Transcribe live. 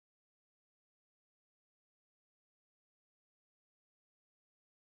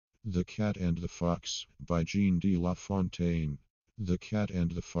The Cat and the Fox by Jean de La Fontaine. The cat and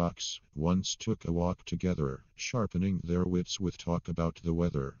the fox once took a walk together, sharpening their wits with talk about the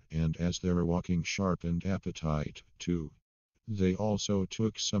weather, and as their walking sharpened appetite, too. They also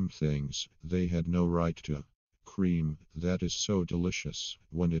took some things they had no right to. Cream, that is so delicious,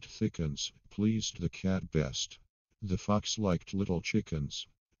 when it thickens, pleased the cat best. The fox liked little chickens.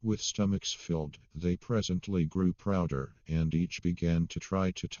 With stomachs filled, they presently grew prouder, and each began to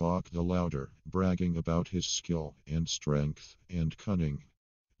try to talk the louder, bragging about his skill, and strength, and cunning.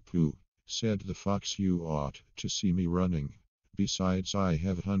 "Pooh!" said the fox, "you ought to see me running. Besides, I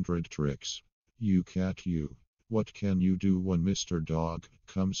have 100 tricks. You cat, you! What can you do when Mr. Dog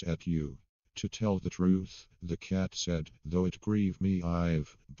comes at you?" "To tell the truth," the cat said, "though it grieve me,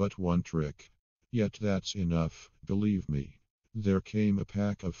 I've but one trick. Yet that's enough, believe me." There came a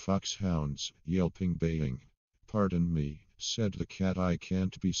pack of foxhounds, yelping, baying. "Pardon me," said the cat, "I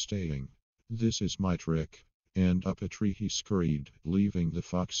can't be staying. This is my trick." And up a tree he scurried, leaving the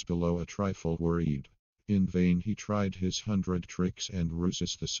fox below a trifle worried. In vain he tried his 100 tricks and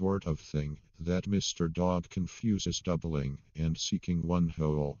ruses, the sort of thing that Mr. Dog confuses, doubling, and seeking one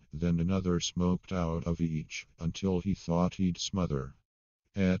hole, then another smoked out of each, until he thought he'd smother.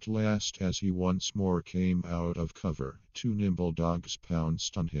 At last, as he once more came out of cover, two nimble dogs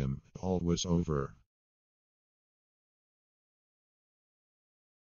pounced on him. All was over.